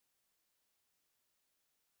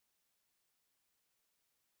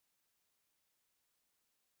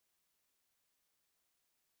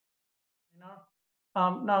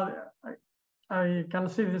Now, I can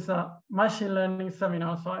see this is a machine learning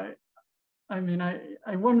seminar, so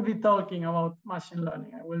I won't be talking about machine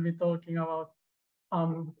learning. I will be talking about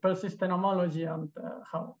persistent homology and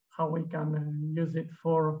how we can use it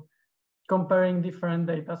for comparing different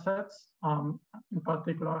data sets, in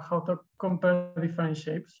particular, how to compare different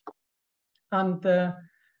shapes. And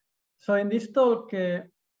so in this talk, I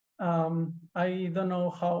don't know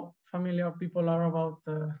how familiar people are about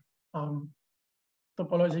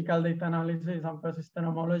topological data analysis and persistent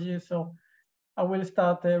homology. So I will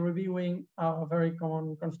start reviewing a very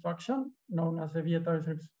common construction known as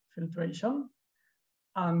deviatory filtration.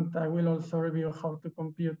 And I will also review how to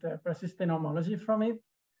compute persistent homology from it.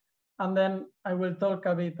 And then I will talk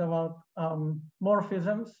a bit about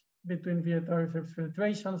morphisms between deviatory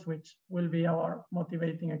filtrations, which will be our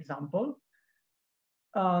motivating example.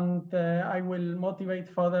 And I will motivate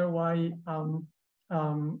further why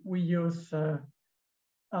we use,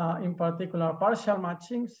 in particular, partial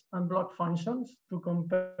matchings and block functions to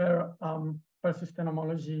compare persistent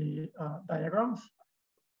homology diagrams.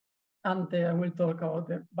 And I will talk about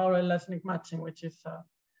the Bauer-Lesnik matching, which is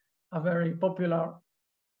a very popular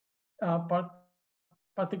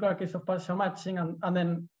particular case of partial matching. And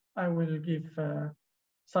then I will give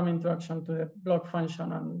some introduction to the block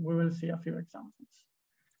function, and we will see a few examples.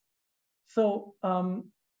 So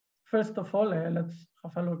first of all, let's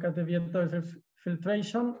have a look at the deviatory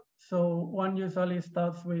filtration. So one usually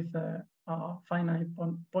starts with a finite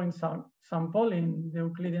point sample in the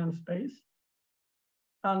Euclidean space.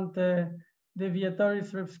 And the deviatory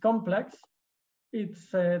complex,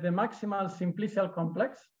 it's the maximal simplicial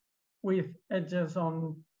complex with edges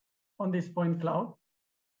on this point cloud.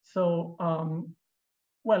 So,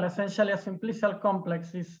 well, essentially a simplicial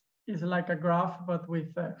complex is like a graph, but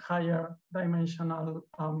with higher dimensional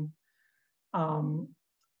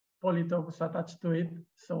polytopes attached to it.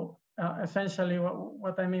 So essentially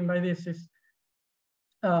what I mean by this is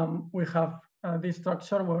we have this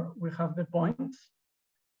structure where we have the points,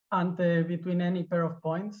 and between any pair of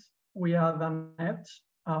points, we add an edge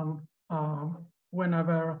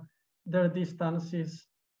whenever their distance is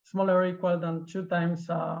smaller or equal than 2 times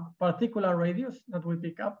a particular radius that we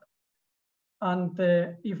pick up. And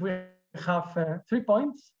if we have 3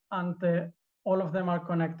 points and all of them are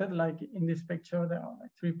connected, like in this picture, there are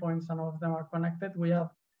like 3 points and all of them are connected, we have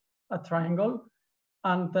a triangle.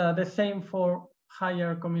 And the same for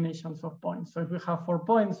higher combinations of points. So if we have 4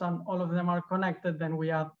 points and all of them are connected, then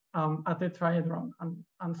we add a tetrahedron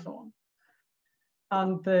and so on.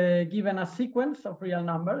 And given a sequence of real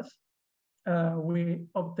numbers, we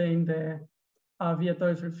obtain the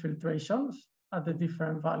deviatory filtrations at the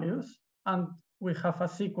different values. And we have a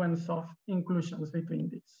sequence of inclusions between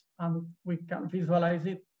these. And we can visualize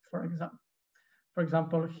it, for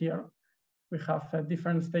example, here, we have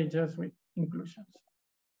different stages with inclusions.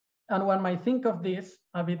 And one might think of this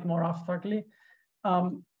a bit more abstractly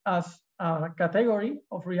as a category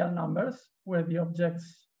of real numbers where the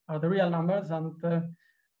objects are the real numbers, and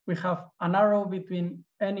we have an arrow between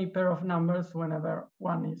any pair of numbers whenever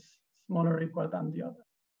one is smaller or equal than the other.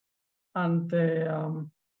 And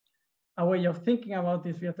a way of thinking about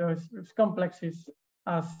this deviatory complex is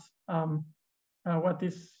as what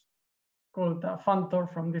is called a functor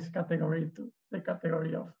from this category to the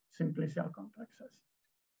category of simplicial complexes.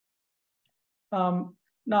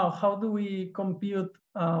 Now, how do we compute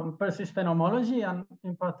persistent homology, and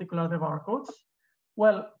in particular the barcodes?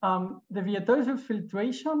 Well, the deviatory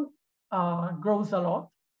filtration grows a lot,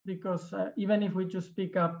 because even if we just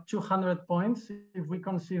pick up 200 points, if we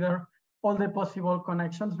consider all the possible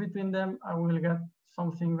connections between them, I will get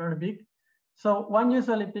something very big. So one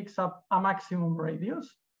usually picks up a maximum radius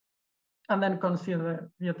and then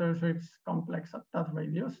consider the deviatory complex at that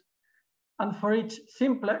radius. And for each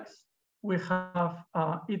simplex, we have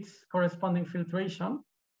its corresponding filtration,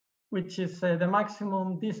 which is the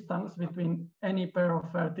maximum distance between any pair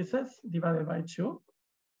of vertices divided by 2.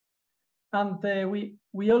 And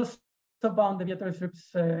we also bound the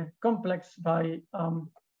deviatory complex by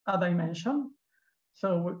a dimension.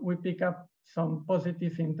 So we pick up some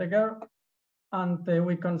positive integer, and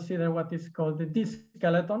we consider what is called the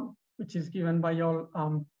D-skeleton, which is given by all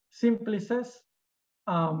simplices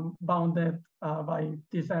bounded by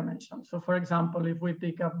this dimension. So for example, if we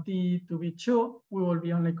pick up D to be 2, we will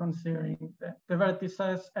be only considering the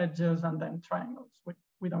vertices, edges, and then triangles.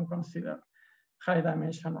 We don't consider high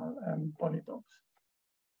dimensional polytopes.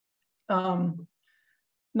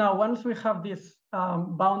 Now, once we have this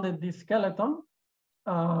bounded this skeleton,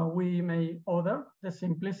 we may order the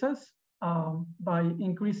simplices by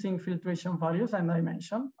increasing filtration values and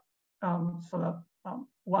dimension, so that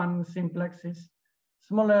one simplex is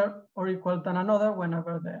smaller or equal than another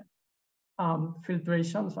whenever the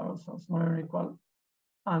filtrations are also smaller or equal,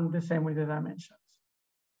 and the same with the dimensions.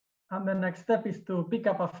 And the next step is to pick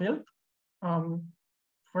up a field,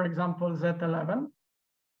 for example, Z11,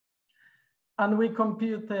 and we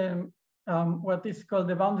compute what is called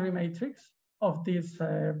the boundary matrix of this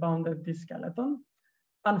bounded disk skeleton.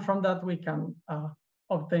 And from that, we can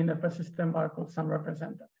obtain the persistent barcodes and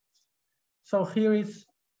representatives. So here is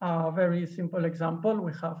a very simple example.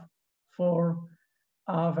 We have 4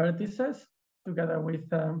 vertices together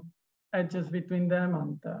with edges between them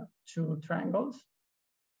and 2 triangles.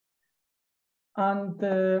 And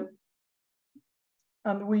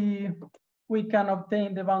we can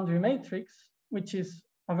obtain the boundary matrix, which is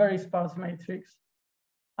a very sparse matrix.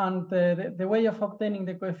 And the way of obtaining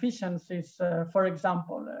the coefficients is, for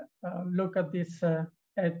example, look at this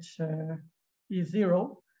edge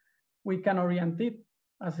E0. We can orient it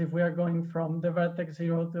as if we are going from the vertex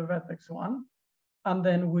 0 to vertex 1. And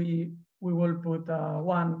then we will put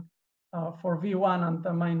 1 for V1 and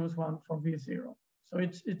a -1 for V0. So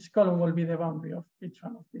each column will be the boundary of each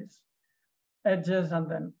one of these edges. And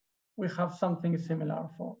then we have something similar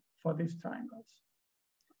for these triangles.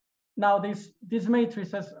 Now, these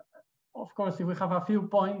matrices, of course, if we have a few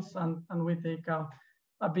points and we take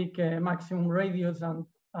a big maximum radius and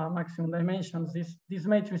maximum dimensions, these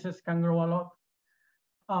matrices can grow a lot.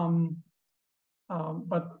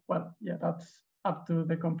 But, well, yeah, that's up to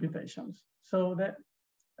the computations. So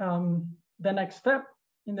the next step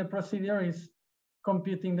in the procedure is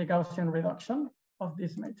computing the Gaussian reduction of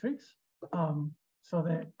this matrix. So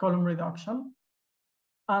the column reduction,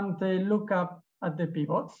 and they look up at the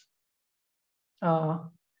pivots.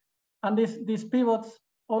 And these pivots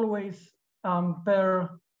always pair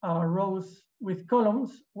rows with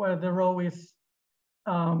columns, where the row is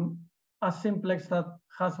a simplex that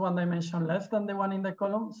has 1 dimension less than the one in the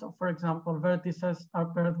column. So for example, vertices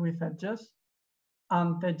are paired with edges,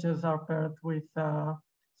 and edges are paired with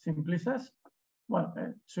simplices, well,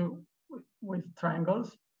 with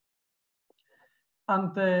triangles.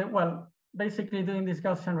 And well, basically doing this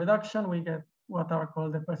Gaussian reduction, we get what are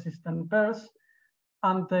called the persistent pairs.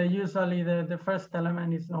 And usually the first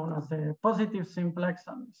element is known as the positive simplex,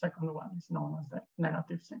 and the second one is known as the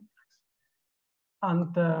negative simplex.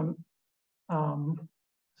 And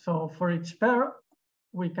so for each pair,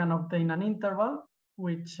 we can obtain an interval,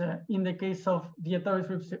 which in the case of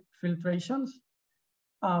heterosis filtrations,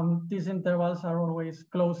 these intervals are always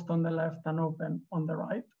closed on the left and open on the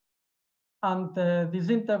right. And these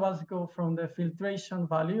intervals go from the filtration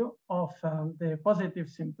value of the positive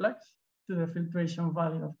simplex to the filtration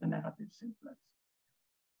value of the negative simplex.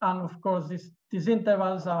 And of course, these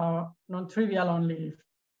intervals are non-trivial only if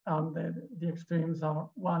the extremes are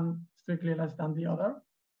one strictly less than the other.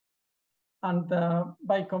 And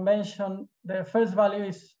by convention, the first value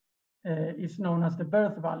is known as the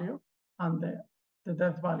birth value, and the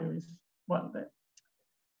death value is, well,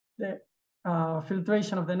 the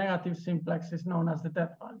filtration of the negative simplex is known as the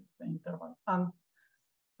death value, the interval. And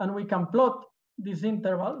we can plot these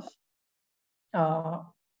intervals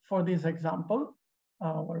for this example,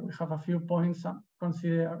 where we have a few points and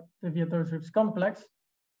consider the heterosis complex,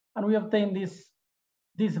 and we obtain this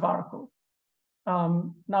barcode.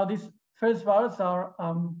 Now, these first bars are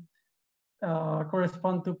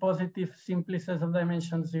correspond to positive simplices of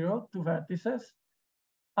dimension 0, 2 vertices.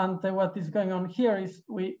 And what is going on here is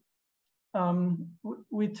we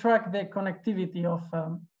track the connectivity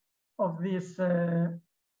of this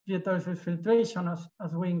heterosis filtration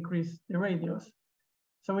as we increase the radius.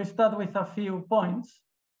 So we start with a few points,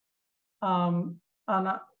 and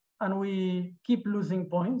we keep losing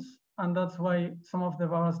points, and that's why some of the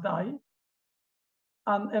bars die.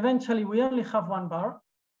 And eventually we only have 1 bar,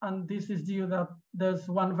 and this is due that there's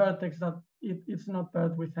 1 vertex that it's not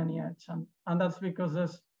paired with any edge, and that's because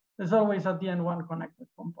there's always at the end 1 connected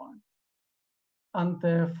component. And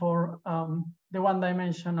for the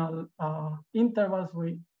 1-dimensional intervals,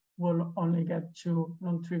 we will only get 2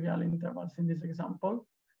 non-trivial intervals in this example,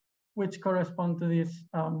 which correspond to these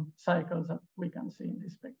cycles that we can see in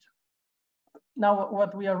this picture. Now,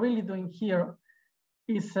 what we are really doing here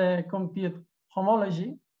is compute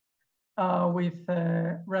homology with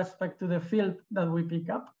respect to the field that we pick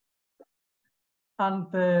up. And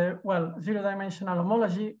well, 0-dimensional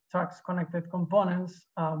homology tracks connected components.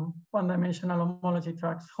 1-dimensional homology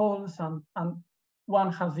tracks holes, and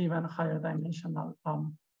one has even higher dimensional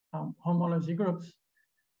homology groups.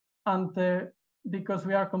 And because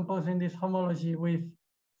we are composing this homology with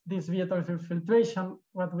this heterosis filtration,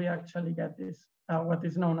 what we actually get is what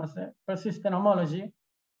is known as a persistent homology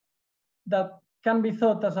that can be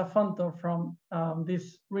thought as a functor from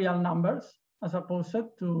these real numbers, as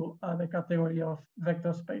opposed to the category of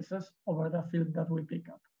vector spaces over the field that we pick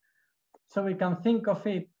up. So we can think of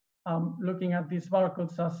it looking at these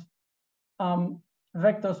barcodes as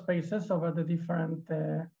vector spaces over the different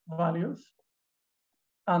values.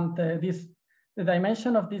 And the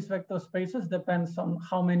dimension of these vector spaces depends on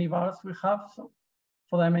how many bars we have. So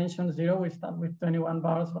for dimension 0, we start with 21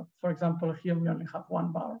 bars. But for example, here we only have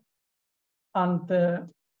 1 bar. And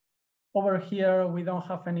over here, we don't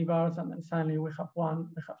have any bars. And then suddenly we have 1,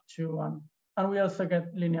 we have 2, and we also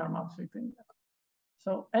get linear maps between them.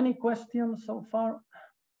 So any questions so far?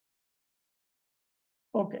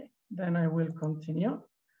 Okay, then I will continue.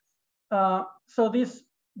 So this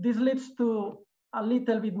leads to a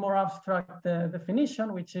little bit more abstract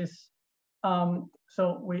definition, which is,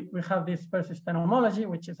 so we have this persistent homology,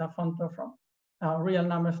 which is a functor from real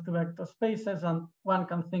numbers to vector spaces, and one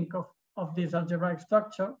can think of this algebraic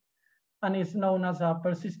structure, and it's known as a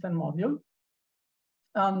persistent module.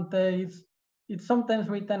 And it's sometimes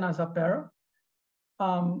written as a pair,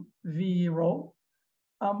 V rho.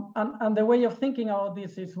 And the way of thinking about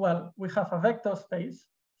this is, well, we have a vector space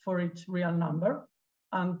for each real number,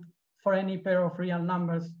 and for any pair of real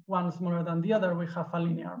numbers, one smaller than the other, we have a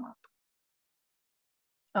linear map.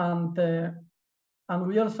 And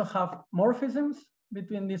we also have morphisms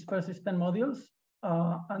between these persistent modules,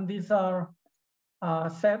 and these are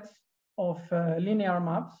sets of linear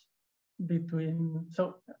maps between,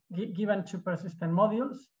 so given 2 persistent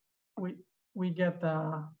modules, we get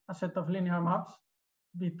a set of linear maps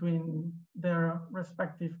between their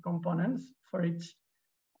respective components for each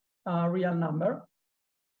real number.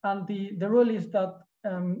 And the rule is that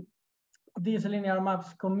these linear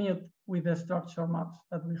maps commute with the structure maps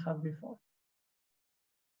that we had before.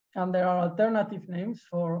 And there are alternative names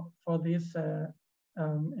for this.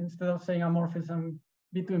 Instead of saying a morphism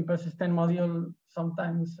between persistent module,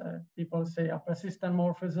 sometimes people say a persistent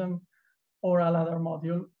morphism or a ladder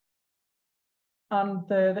module. And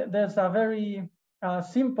there's a very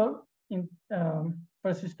simple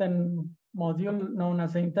persistent module known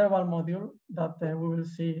as the interval module that we will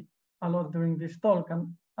see a lot during this talk.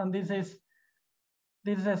 And this is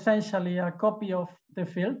essentially a copy of the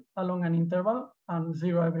field along an interval and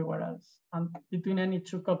 0 everywhere else. And between any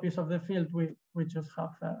 2 copies of the field, we just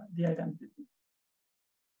have the identity.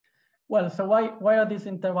 Well, so why are these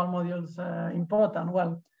interval modules important?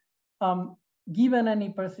 Well, given any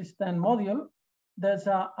persistent module, there's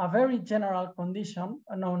a very general condition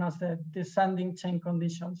known as the descending chain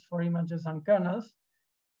conditions for images and kernels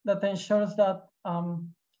that ensures that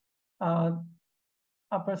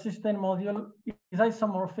a persistent module is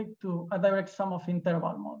isomorphic to a direct sum of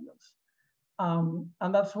interval modules.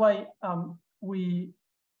 And that's why we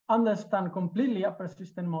understand completely a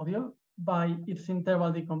persistent module by its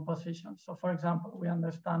interval decomposition. So for example, we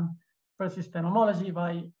understand persistent homology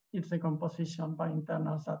by its decomposition by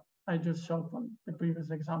internals that I just showed on the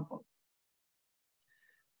previous example.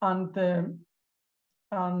 And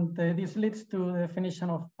this leads to the definition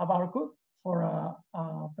of a barcode for a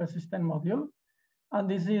persistent module. And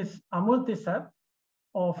this is a multiset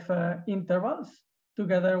of intervals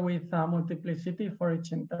together with a multiplicity for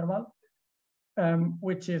each interval,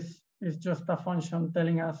 which is just a function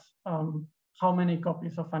telling us how many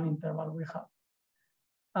copies of an interval we have.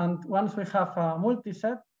 And once we have a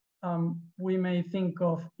multiset, we may think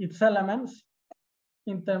of its elements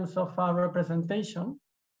in terms of a representation,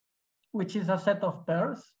 which is a set of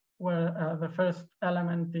pairs where the first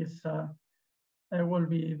element is will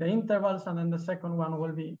be the intervals, and then the second one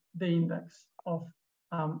will be the index of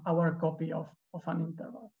our copy of an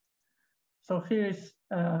interval. So here is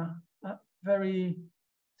a very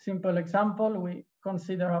simple example. We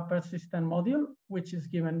consider a persistent module, which is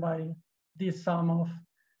given by this sum of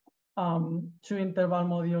 2 interval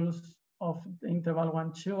modules of the interval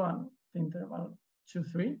 1, 2 and the interval 2,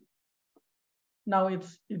 3. Now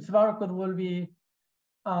its barcode will be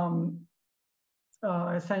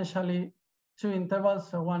essentially 2 intervals,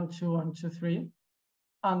 so 1, 2, and 2, 3.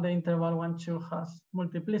 And the interval 1, 2 has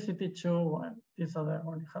multiplicity 2, while this other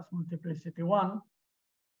one has multiplicity 1.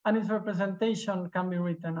 And its representation can be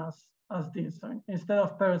written as this. So instead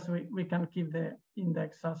of pairs, we can keep the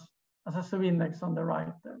index as a subindex on the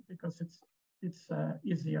right because it's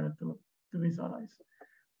easier to visualize.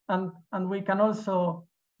 And we can also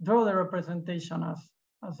draw the representation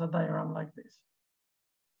as a diagram like this.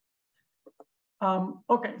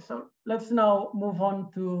 Okay, so let's now move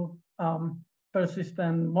on to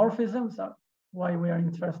persistent morphisms, why we are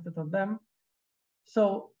interested in them.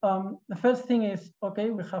 So the first thing is, okay,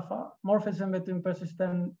 we have a morphism between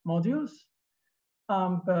persistent modules.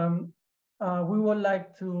 we would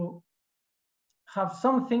like to have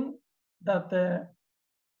something that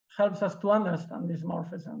helps us to understand these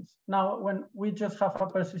morphisms. Now, when we just have a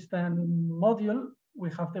persistent module, we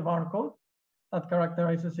have the barcode that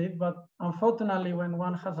characterizes it. But unfortunately, when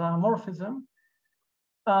one has a morphism,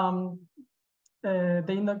 the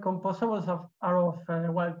indecomposables are of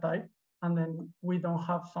wild type, and then we don't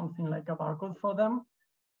have something like a barcode for them.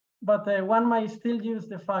 But one might still use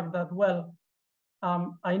the fact that, well,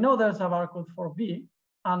 I know there's a barcode for V,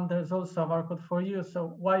 and there's also a barcode for U,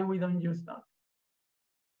 so why we don't use that?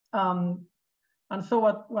 And so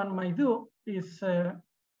what one might do is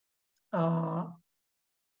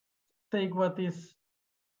take what is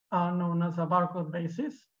known as a barcode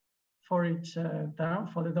basis for each term,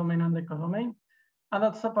 for the domain and the codomain. And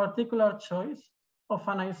that's a particular choice of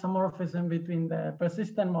an isomorphism between the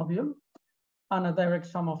persistent module and a direct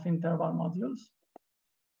sum of interval modules.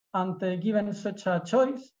 And given such a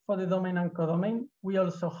choice for the domain and codomain, we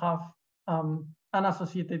also have an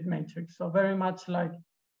associated matrix. So very much like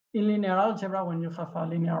in linear algebra, when you have a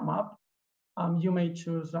linear map, you may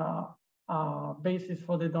choose a basis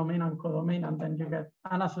for the domain and codomain, and then you get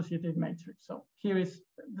an associated matrix. So here is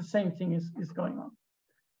the same thing is going on.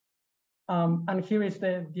 And here is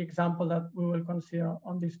the example that we will consider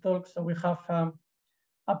on this talk. So we have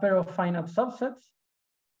a pair of finite subsets,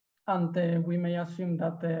 and we may assume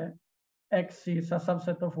that the X is a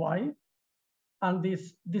subset of Y. And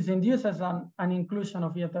this induces an inclusion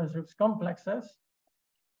of Dieter-Zug's complexes,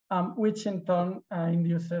 which in turn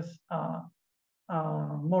induces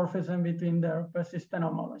morphism between their persistent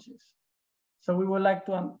homologies. So we would like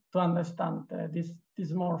to understand this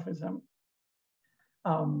morphism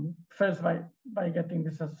first by getting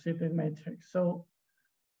this associated matrix. So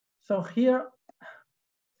here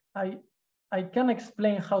I can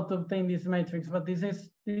explain how to obtain this matrix, but this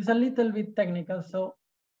is a little bit technical. So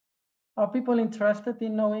are people interested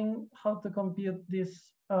in knowing how to compute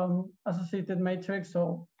this associated matrix?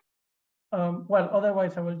 So well,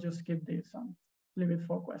 otherwise I will just skip this and leave it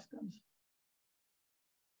for questions.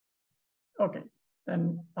 Okay,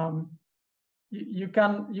 then you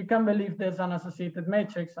can believe there's an associated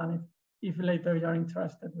matrix, and if later you're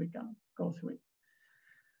interested, we can go through it.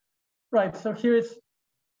 Right, so here is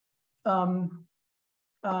an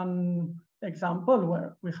example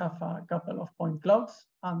where we have a couple of point clouds,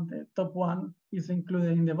 and the top one is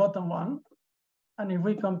included in the bottom one. And if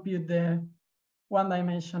we compute the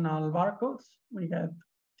one-dimensional barcodes, we get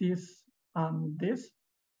this and this.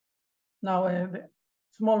 Now, the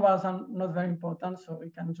small bars are not very important, so we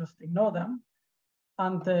can just ignore them.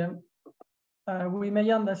 And we may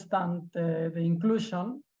understand the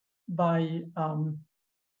inclusion by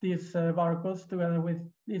these barcodes together with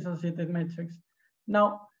the associated matrix.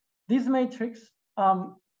 Now, this matrix,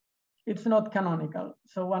 it's not canonical.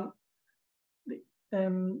 So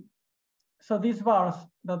so these bars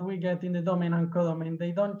that we get in the domain and codomain,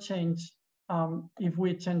 they don't change if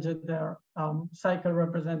we change their cycle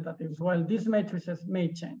representatives. Well, these matrices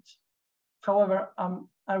may change. However,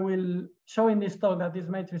 I will show in this talk that these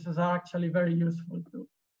matrices are actually very useful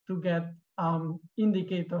to get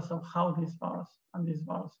indicators of how these bars and these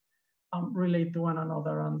bars relate to one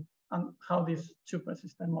another, and how these two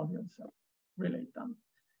persistent modules relate them.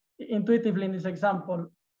 Intuitively, in this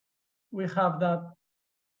example, we have that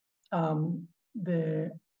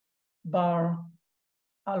the bar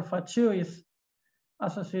alpha 2 is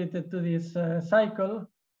associated to this cycle,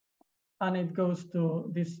 and it goes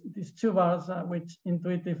to these two bars, which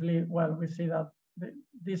intuitively, well, we see that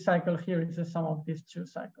this cycle here is the sum of these two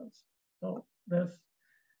cycles. So there's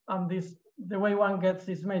the way one gets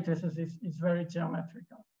these matrices is very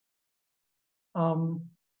geometrical.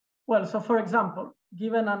 Well, so for example,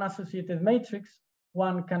 given an associated matrix,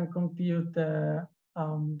 one can compute the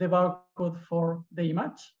barcode for the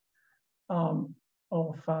image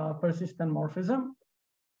of persistent morphism.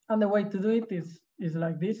 And the way to do it is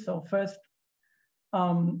like this. So first,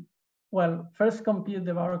 first compute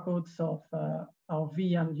the barcodes of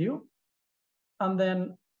V and U, and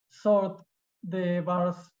then sort the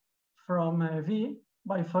bars from V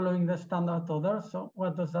by following the standard order. So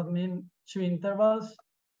what does that mean? Two intervals.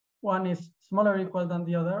 One is smaller or equal than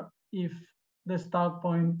the other if the start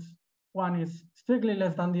point one is strictly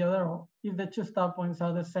less than the other, or if the two start points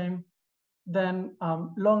are the same, then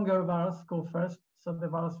longer bars go first. So the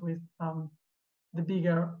bars with the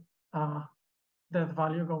bigger depth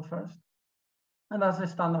value go first. And that's the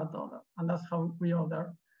standard order. And that's how we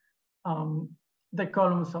order the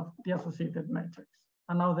columns of the associated matrix.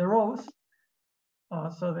 And now the rows,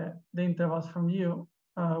 so the intervals from U,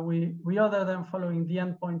 we order them following the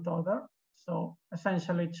endpoint order. So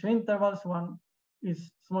essentially two intervals, one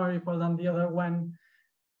is smaller or equal than the other when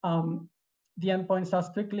the endpoints are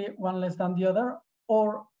strictly one less than the other,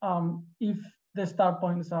 or if the start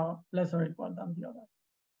points are less or equal than the other.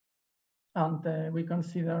 And we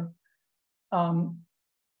consider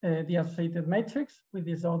the associated matrix with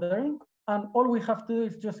this ordering. And all we have to do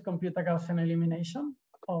is just compute a Gaussian elimination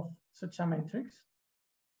of such a matrix.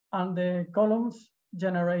 And the columns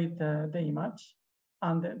generate the image.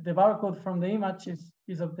 And the barcode from the image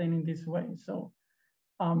is obtained in this way. So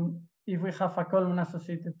if we have a column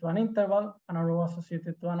associated to an interval and a row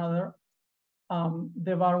associated to another,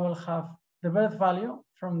 the bar will have the birth value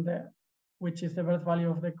from which is the birth value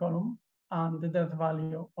of the column, and the death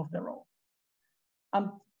value of the row. And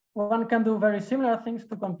one can do very similar things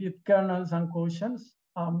to compute kernels and quotients.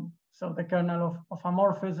 So the kernel of a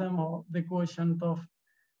morphism, or the quotient of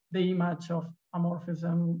the image of a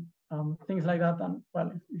morphism, things like that. And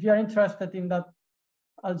well, if you're interested in that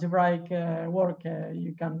algebraic work,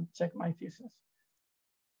 you can check my thesis.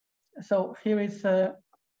 So here is a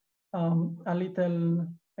little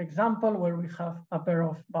example where we have a pair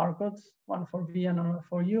of barcodes, one for V and another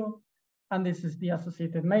for U. And this is the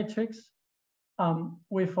associated matrix.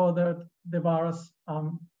 We've ordered the bars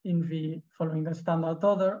in V following the standard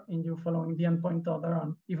order, in U following the endpoint order.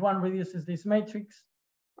 And if one reduces this matrix,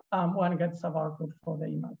 one gets a barcode for the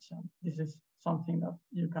image. And this is something that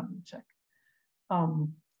you can check.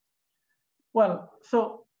 Well,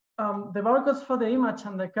 so the barcodes for the image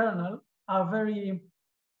and the kernel are very,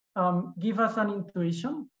 give us an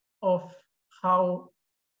intuition of how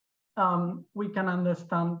we can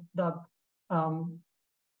understand that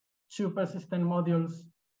two persistent modules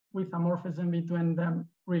with a morphism between them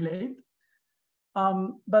relate.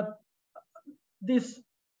 But this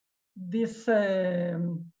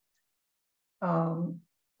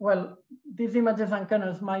well, these images and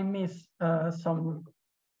kernels might miss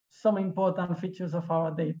some important features of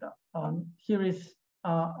our data. Here is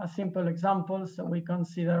a simple example. So we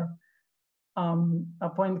consider a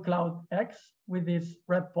point cloud X with these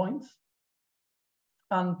red points.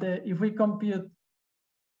 And if we compute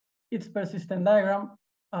its persistent diagram,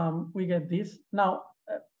 we get this. Now,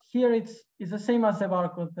 here it's the same as the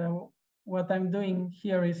barcode. What I'm doing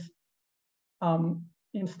here is,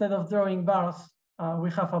 instead of drawing bars, we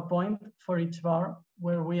have a point for each bar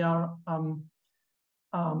where we are,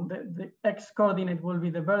 the X coordinate will be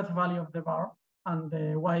the birth value of the bar, and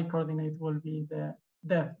the Y coordinate will be the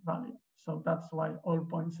death value. So that's why all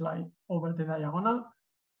points lie over the diagonal.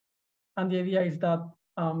 And the idea is that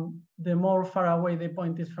the more far away the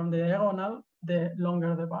point is from the diagonal, the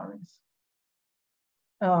longer the bar is.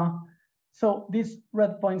 So these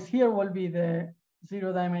red points here will be the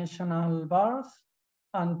zero-dimensional bars.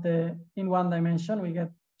 And in one dimension, we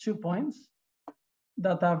get 2 points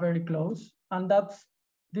that are very close. And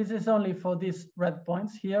this is only for these red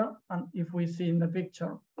points here. And if we see in the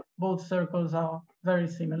picture, both circles are very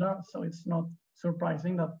similar. So it's not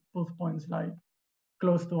surprising that both points lie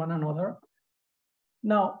close to one another.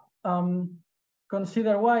 Now,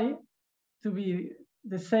 consider Y to be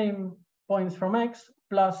the same points from X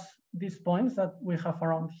plus these points that we have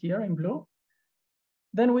around here in blue.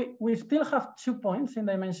 Then we still have 2 points in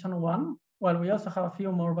dimension 1. Well, we also have a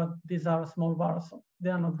few more, but these are small bars, so they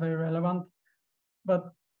are not very relevant.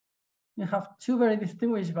 But you have 2 very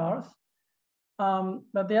distinguished bars,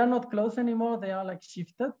 but they are not close anymore. They are like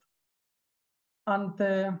shifted. And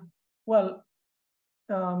well,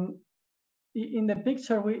 in the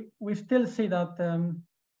picture, we still see that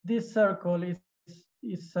this circle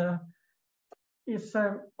is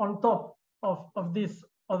on top of this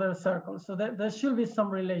other circle. So there should be some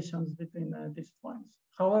relations between these points.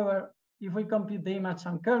 However, if we compute the image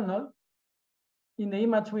and kernel, in the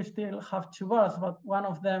image we still have 2 bars, but one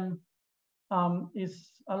of them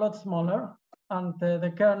is a lot smaller, and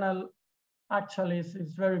the kernel actually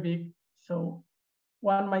is very big. So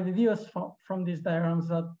one might deduce from these diagrams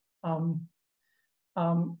that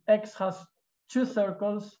X has 2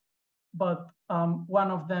 circles, but one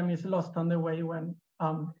of them is lost on the way when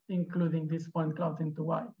including this point cloud into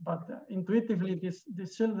Y. But intuitively,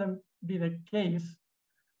 this shouldn't be the case,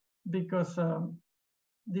 because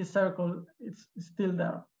this circle is still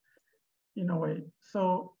there in a way.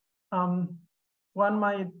 So one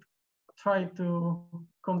might try to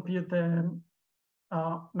compute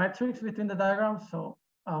metrics between the diagrams. So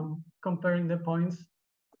comparing the points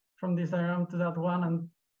from this diagram to that one.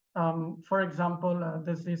 And for example,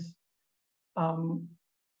 there's this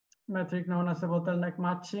metric known as the bottleneck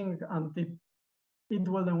matching, and it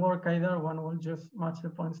wouldn't work either. One will just match the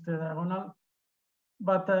points to the diagonal.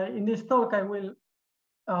 But in this talk, I will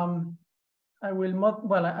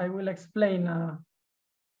explain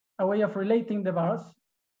a way of relating the bars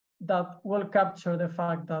that will capture the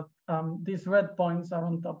fact that these red points are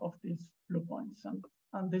on top of these blue points.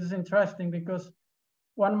 And this is interesting because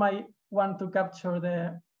one might want to capture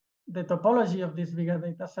the topology of this bigger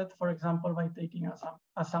data set, for example, by taking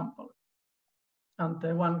a sample. And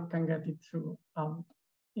one can get it through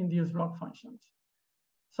induced block functions.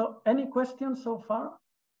 So any questions so far?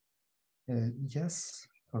 Yes,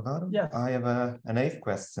 Alvaro. Yes. I have an eighth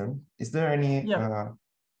question. Is there any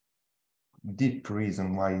deep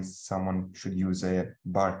reason why someone should use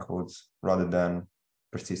barcodes rather than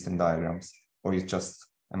persistent diagrams? Or is it just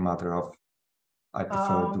a matter of I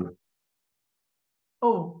prefer to...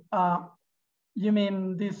 You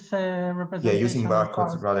mean this representation? Yeah, using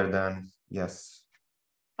barcodes rather than, yes.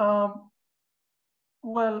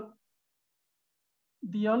 Well,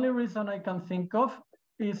 the only reason I can think of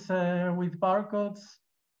is with barcodes.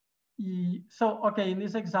 So, okay, in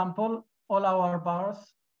this example, all our bars,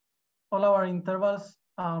 all our intervals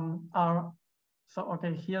are, so,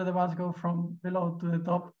 okay, here the bars go from below to the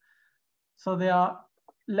top. So they are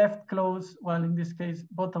left closed, well, in this case,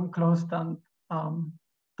 bottom closed and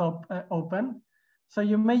top open. So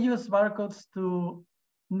you may use barcodes to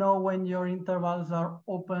know when your intervals are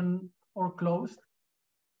open or closed.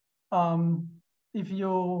 If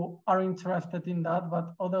you are interested in that,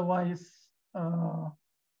 but otherwise,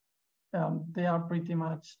 they are pretty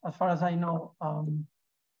much, as far as I know,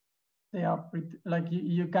 they are pretty, like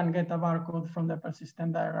you can get a barcode from the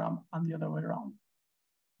persistent diagram and the other way around.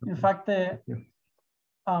 In fact,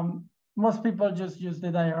 most people just use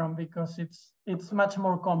the diagram because it's much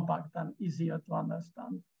more compact and easier to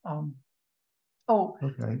understand.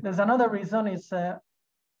 There's another reason is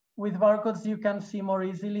with barcodes, you can see more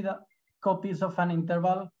easily the copies of an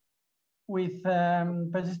interval. With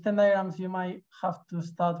persistent diagrams, you might have to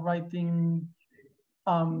start writing,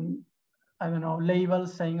 I don't know,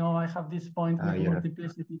 labels saying, oh, I have this point with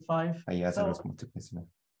multiplicity 5. Yes, so multiplicity.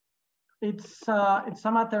 It's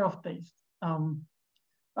a matter of taste.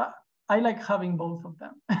 I like having both of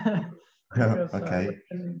them. Because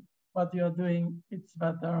what you're doing, it's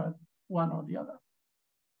better at one or the other.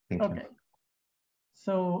 Thank you.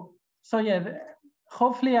 So yeah,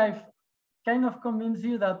 hopefully I've kind of convinced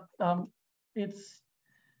you that it's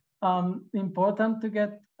important to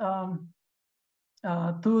get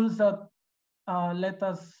tools that let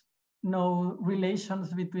us know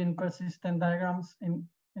relations between persistent diagrams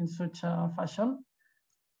in such a fashion.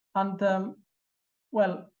 And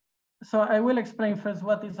well, so I will explain first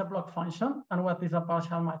what is a block function and what is a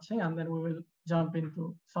partial matching, and then we will jump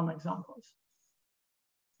into some examples.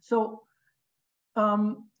 So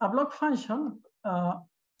a block function,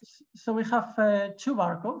 so we have 2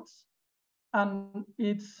 barcodes, and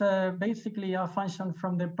it's basically a function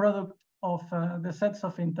from the product of the sets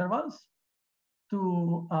of intervals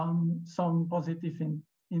to some positive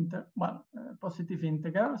positive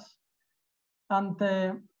integers, and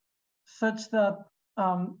such that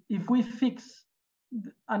if we fix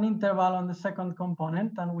an interval on the second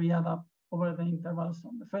component and we add up over the intervals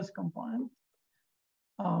on the first component,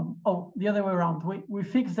 the other way around, we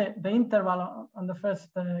fix the interval on the first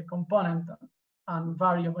component and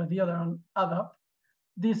vary over the other and add up,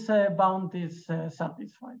 this bound is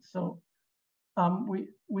satisfied. So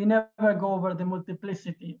we never go over the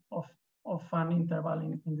multiplicity of an interval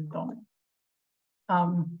in the domain.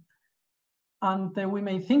 And we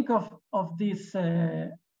may think of these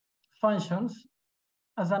functions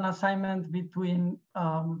as an assignment between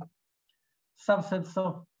subsets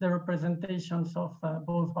of the representations of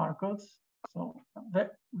both barcodes. So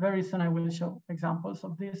very soon I will show examples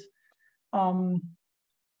of this. And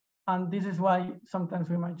this is why sometimes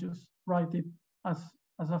we might just write it as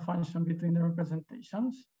a function between the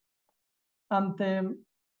representations. And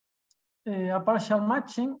a partial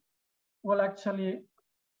matching will actually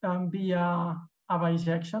be a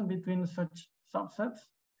bijection between such subsets.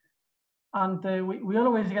 And we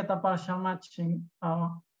always get a partial matching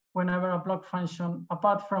whenever a block function,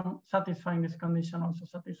 apart from satisfying this condition, also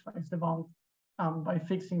satisfies the bound by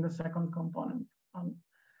fixing the second component and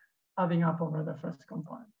adding up over the first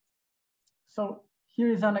component. So here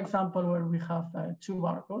is an example where we have 2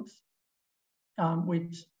 barcodes,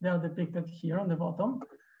 which they are depicted here on the bottom.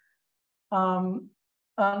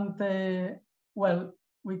 Well,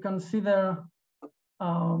 we consider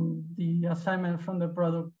the assignment from the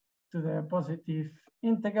product to the positive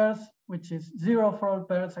integers, which is 0 for all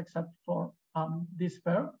pairs except for this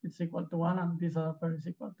pair, it's equal to 1, and this other pair is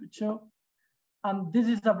equal to 2. And this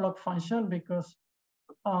is a block function because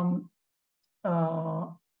the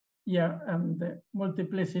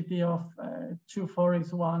multiplicity of 2, 4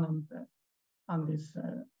 is 1, and this,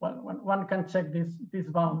 well, one can check these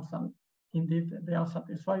bounds, and indeed they are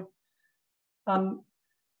satisfied. And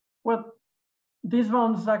what these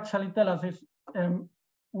bounds actually tell us is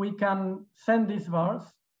we can send these bars,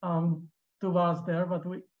 2 bars there, but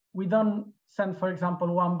we don't send, for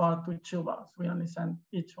example, 1 bar to 2 bars. We only send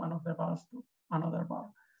each one of the bars to another bar.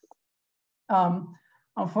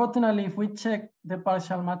 Unfortunately, if we check the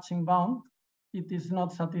partial matching bound, it is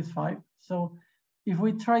not satisfied. So if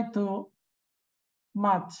we try to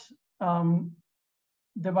match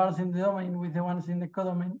the bars in the domain with the ones in the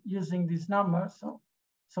codomain using these numbers,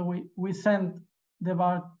 so we send the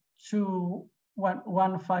bar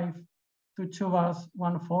 1, 5 to 2 bars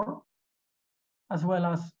 1, 4, as well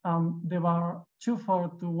as the bar 2, 4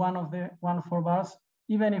 to one of the 1, 4 bars.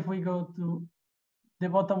 Even if we go to the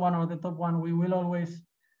bottom one or the top one, we will always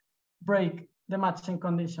break the matching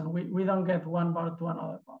condition. We don't get 1 bar to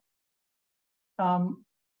another bar.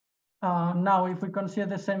 Now, if we consider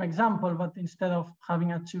the same example, but instead of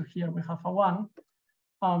having a 2 here, we have a 1,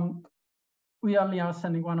 we only are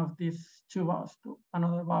sending one of these 2 bars to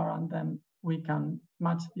another bar, and then we can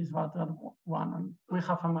match this bar to that 1, and we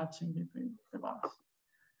have a matching between the bars.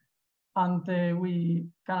 And we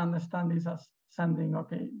can understand this as sending,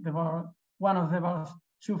 okay, the bar, one of the bars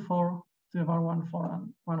 2, 4 to the bar 1, 4,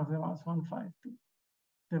 and one of the bars 1, 5 to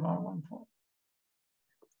the bar 1, 4.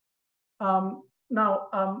 Now,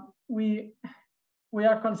 we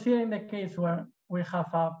are considering the case where we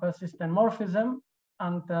have a persistent morphism,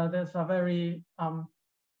 and there's a very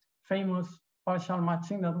famous partial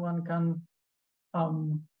matching that one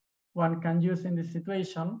can use in this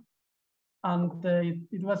situation. And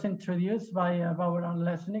it was introduced by Bauer and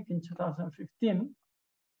Lesnick in 2015.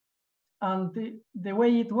 And the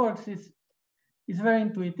way it works is very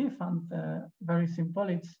intuitive and very simple.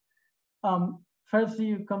 It's first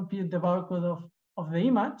you compute the barcode of the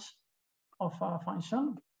image of a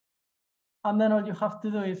function, and then all you have to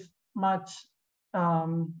do is match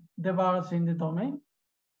the bars in the domain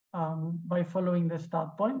by following the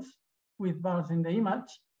start points with bars in the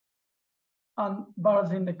image, and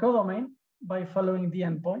bars in the codomain by following the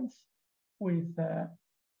endpoints with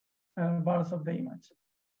bars of the image.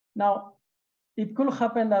 Now, it could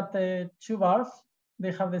happen that the 2 bars,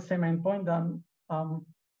 they have the same endpoint and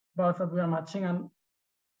bars that we are matching. And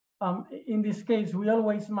in this case, we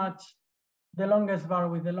always match the longest bar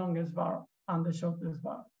with the longest bar and the shortest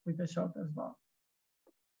bar with the shortest bar.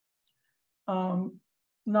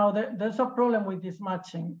 Now, there's a problem with this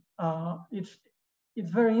matching. It's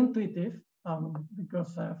very intuitive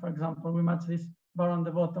because, for example, we match this bar on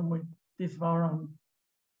the bottom with this bar and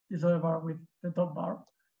this other bar with the top bar.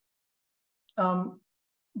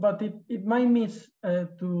 But it might miss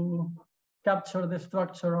to capture the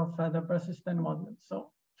structure of the persistent module.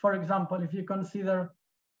 So, for example, if you consider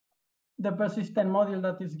the persistent module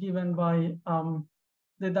that is given by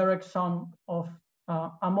the direct sum of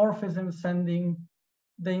a morphism sending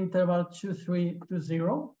the interval 2, 3 to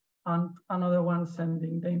 0, and another one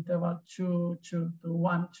sending the interval 2, 2 to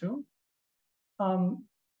 1, 2.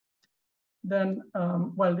 Then,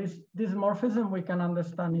 well, this morphism, we can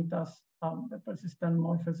understand it as the persistent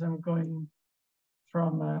morphism going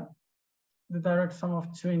from the direct sum of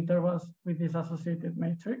 2 intervals with this associated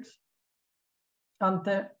matrix. And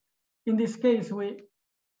in this case,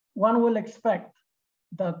 one will expect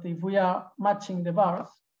that if we are matching the bars,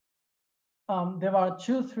 the bar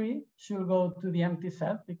 2, 3 should go to the empty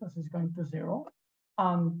set because it's going to 0.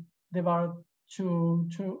 And the bar 2,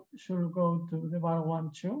 2 should go to the bar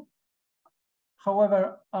 1, 2.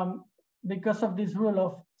 However, because of this rule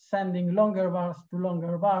of sending longer bars to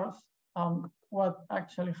longer bars, what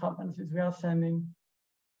actually happens is we are sending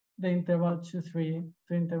the interval 2, 3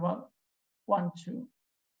 to interval 1, 2,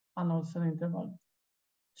 and also the interval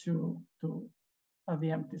 2 to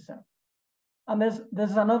the empty set. And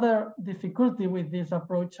there's another difficulty with this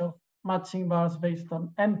approach of matching bars based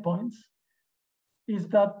on endpoints, is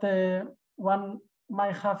that one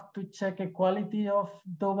might have to check equality of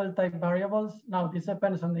double type variables. Now, this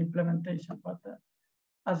depends on the implementation, but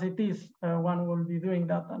as it is, one will be doing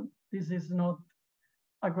that, and this is not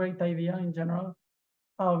a great idea in general.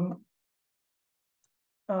 So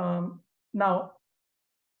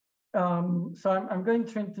I'm going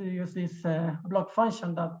to introduce this block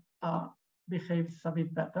function that behaves a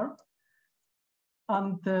bit better.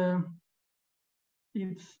 And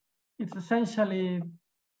it's essentially,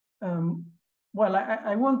 well,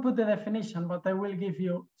 I won't put the definition, but I will give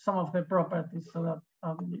you some of the properties so that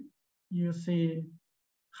you see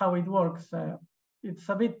how it works. It's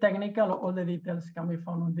a bit technical. All the details can be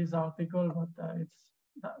found on this article, but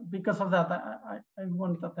because of that, I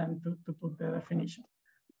won't attempt to put the definition.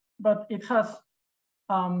 but it has,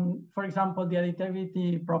 for example, the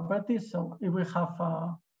additivity properties. So if we have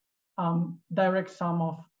a direct sum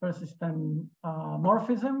of persistent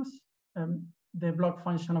morphisms, the block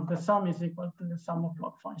function of the sum is equal to the sum of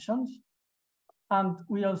block functions. And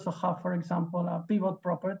we also have, for example, a pivot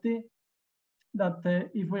property that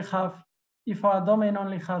if our domain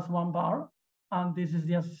only has one bar, and this is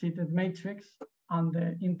the associated matrix, and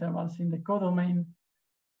the intervals in the codomain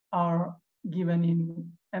are given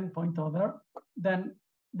in endpoint order, then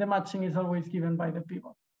the matching is always given by the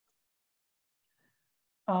pivot.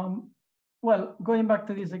 Well, going back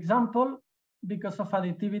to this example, because of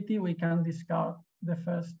additivity, we can discard the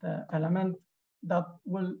first element that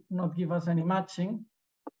will not give us any matching.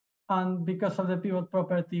 And because of the pivot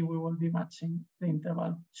property, we will be matching the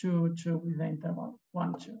interval 2, 2 with the interval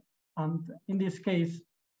 1, 2. And in this case,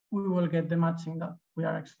 we will get the matching that we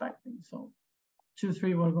are expecting. So 2,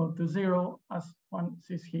 3 will go to 0, as 1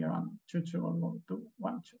 is here, and 2, 2 will go to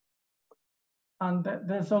 1, 2. And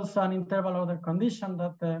there's also an interval order condition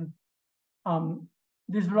that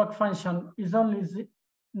this block function is only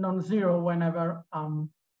non-zero whenever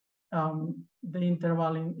the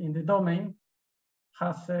interval in the domain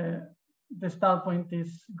has the start point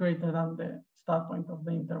is greater than the start point of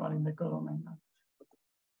the interval in the codomain,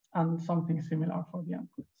 and something similar for the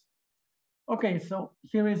endpoints. Okay, so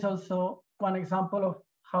here is also one example of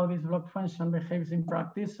how this block function behaves in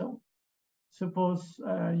practice. So suppose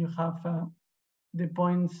you have the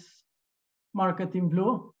points marked in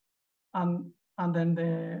blue, and then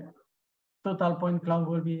the total point cloud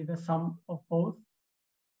will be the sum of both.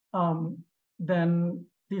 Then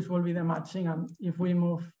this will be the matching, and if we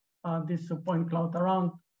move this point cloud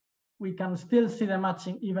around, we can still see the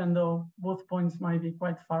matching even though both points might be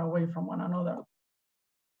quite far away from one another.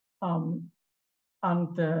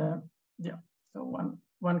 Yeah, so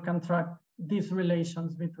one can track these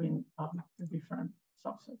relations between the different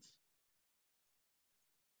subsets.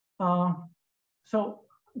 So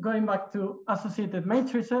going back to associated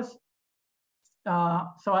matrices,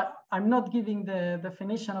 so I'm not giving the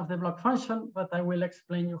definition of the block function, but I will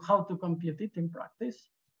explain you how to compute it in practice,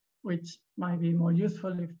 which might be more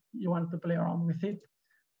useful if you want to play around with it.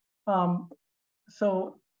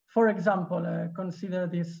 So for example, consider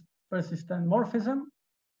this persistent morphism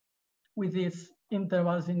with these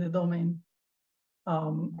intervals in the domain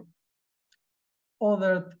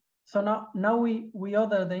ordered. So now we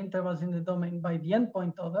order the intervals in the domain by the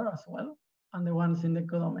endpoint order as well, and the ones in the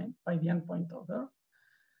codomain by the endpoint order.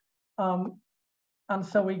 And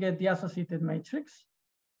so we get the associated matrix,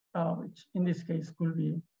 which in this case could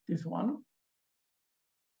be this one.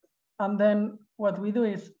 And then what we do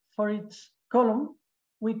is for each column,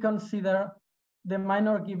 we consider the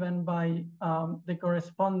minor given by the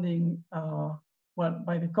corresponding,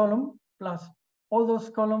 by the column, plus all those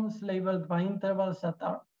columns labeled by intervals that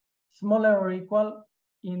are smaller or equal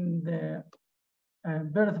in the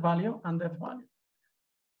birth value and death value.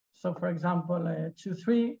 So for example, 2,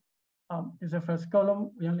 3 is the first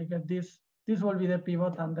column. We only get this. This will be the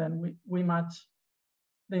pivot, and then we match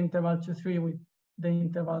the interval 2, 3 with the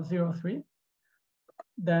interval 0, 3.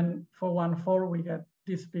 Then for 1, 4, we get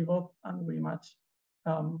this pivot, and we match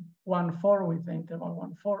 1, 4 with the interval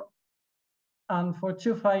 1, 4. And for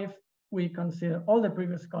 2, 5, we consider all the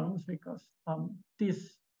previous columns because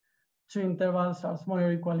these two intervals are smaller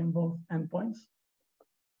or equal in both endpoints.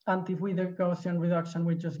 And if we do Gaussian reduction,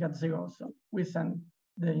 we just get 0. So we send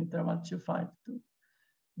the interval 2, 5 to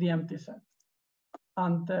the empty set.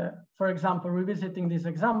 And for example, revisiting this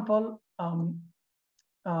example,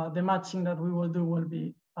 the matching that we will do will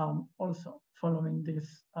be also following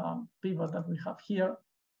this pivot that we have here.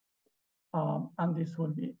 And this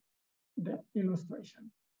will be the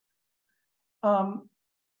illustration.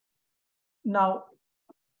 Now,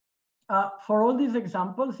 for all these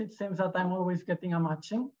examples, it seems that I'm always getting a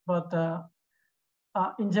matching, but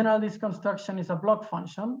in general, this construction is a block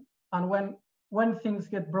function. And when things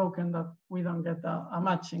get broken that we don't get a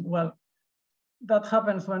matching, well, that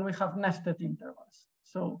happens when we have nested intervals.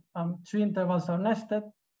 So 2 intervals are nested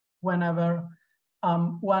whenever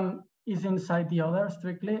one is inside the other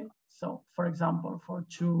strictly. So for example, for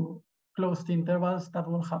 2 closed intervals, that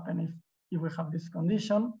will happen if we have this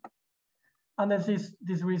condition. And there's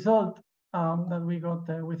this result that we got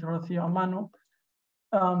with Rocio and Manu,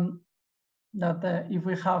 that if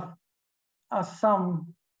we have a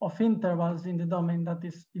sum of intervals in the domain that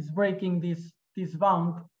is breaking this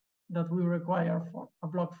bound that we require for a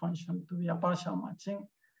block function to be a partial matching,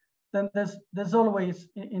 then there's always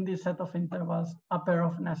in this set of intervals a pair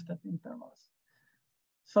of nested intervals.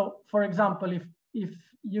 So for example, if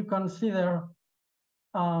you consider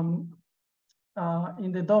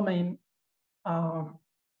in the domain a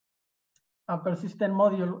persistent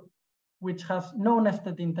module which has no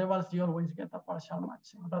nested intervals, you always get a partial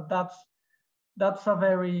matching. But that's a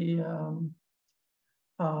very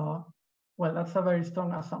well, that's a very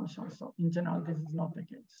strong assumption. So in general, this is not the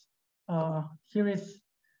case. Here is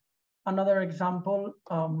another example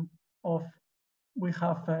of we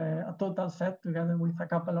have a total set together with a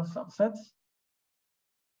couple of subsets.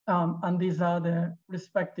 And these are the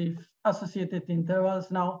respective associated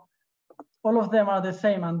intervals. Now, all of them are the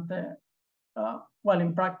same. And well,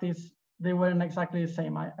 in practice, they weren't exactly the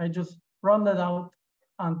same. I just rounded out,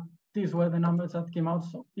 and these were the numbers that came out.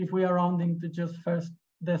 So if we are rounding to just first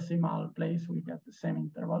decimal place, we get the same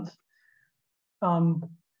intervals. And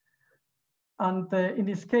in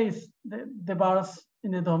this case, the bars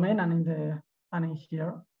in the domain and in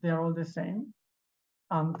here, they are all the same.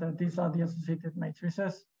 And these are the associated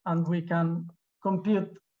matrices. And we can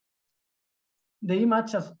compute the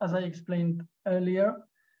image as I explained earlier.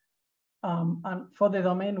 And for the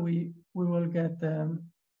domain, we will get the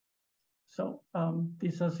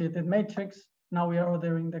associated matrix. Now we are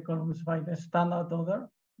ordering the columns by the standard order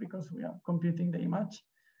because we are computing the image.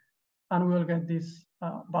 And we will get this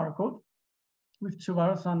barcode with 2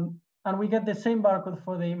 bars. And we get the same barcode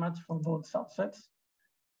for the image for both subsets.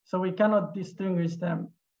 So we cannot distinguish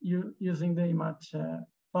them using the image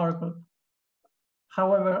barcode.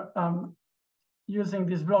 However, using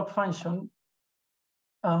this block function,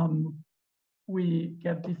 we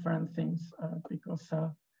get different things because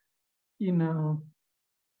in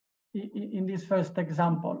this first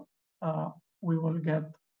example, we will get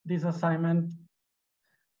this assignment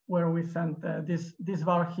where we send this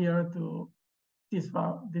bar here to this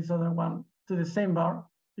bar, this other one to the same bar,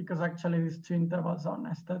 because actually these 2 intervals are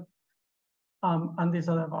nested, and this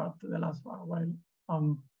other bar to the last bar. While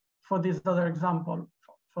for this other example,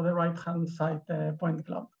 for the right-hand side point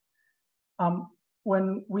cloud,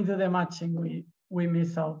 when we do the matching, we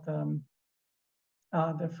miss out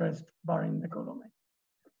the first bar in the codomain.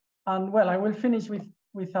 And well, I will finish with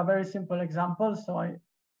a very simple example. So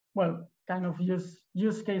kind of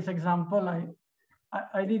use case example.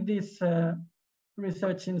 I did this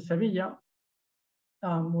research in Sevilla,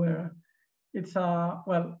 where it's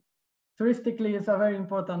touristically it's a very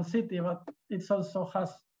important city, but it also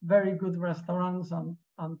has very good restaurants, and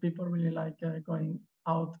people really like going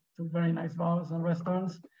out to very nice bars and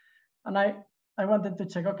restaurants. And I wanted to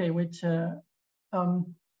check, okay, which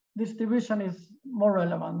distribution is more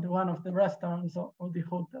relevant, one of the restaurants or the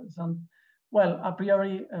hotels? And well, a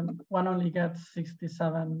priori, one only gets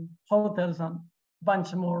 67 hotels and a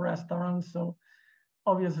bunch more restaurants. So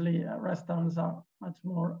obviously, restaurants are much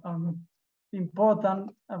more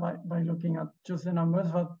important by looking at just the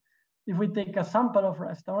numbers. But if we take a sample of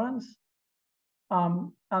restaurants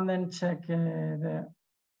and then check the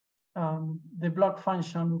block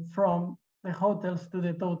function from the hotels to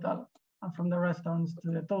the total and from the restaurants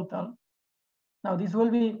to the total. Now this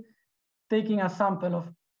will be taking a sample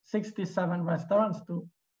of 67 restaurants to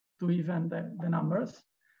even the numbers.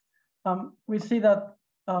 We see that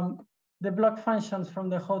the block functions from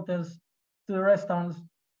the hotels to the restaurants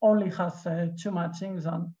only has 2 matchings,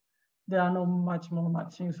 and there are no much more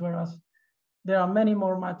matchings, whereas there are many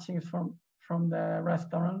more matchings from the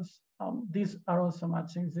restaurants. These are also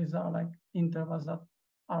matchings. These are like intervals that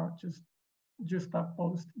are just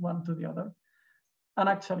opposed one to the other. And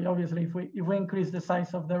actually, obviously, if we increase the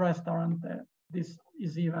size of the restaurant, this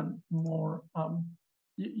is even more.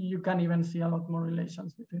 You can even see a lot more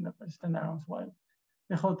relations between the persistent diagrams, while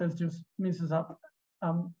the hotels just misses up.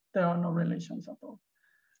 There are no relations at all.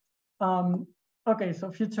 Okay,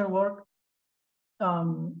 so future work.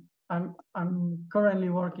 I'm currently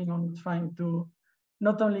working on trying to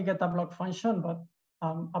not only get a block function, but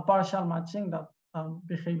a partial matching that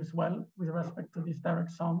behaves well with respect to these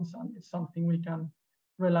direct sums, and it's something we can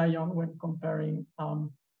rely on when comparing,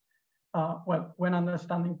 when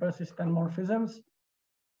understanding persistent morphisms.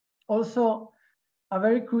 Also, a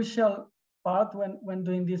very crucial part when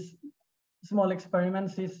doing these small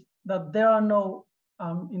experiments is that there are no,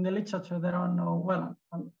 in the literature, there are no,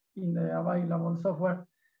 in the available software,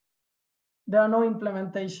 there are no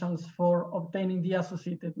implementations for obtaining the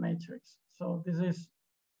associated matrix. So this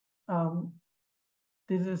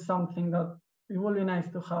is something that it would be nice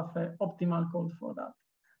to have optimal code for that.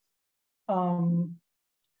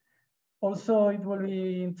 Also, it will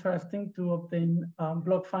be interesting to obtain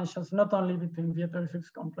block functions, not only between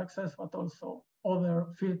V36 complexes, but also other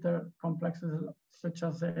filter complexes, such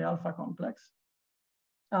as the alpha complex.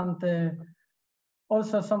 And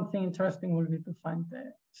also something interesting will be to find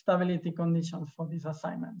stability conditions for these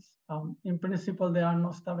assignments. In principle, there are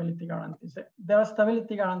no stability guarantees. There are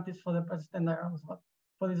stability guarantees for the persistent diagrams, but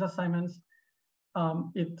for these assignments,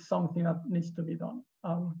 it's something that needs to be done.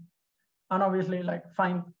 And obviously, like,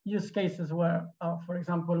 find use cases where, for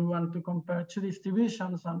example, we want to compare two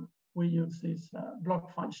distributions, and we use this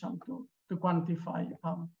block function to quantify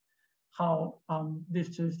how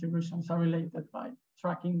these two distributions are related by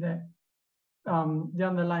tracking the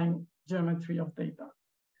underlying geometry of data.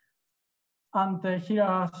 And here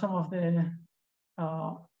are some of the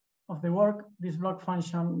work. This block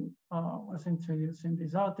function was introduced in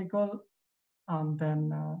this article, and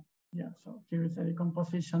then yeah, so here is the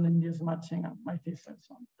decomposition, induced matching, and my thesis.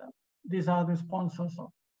 And these are the sponsors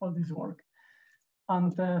of all this work.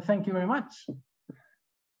 And thank you very much.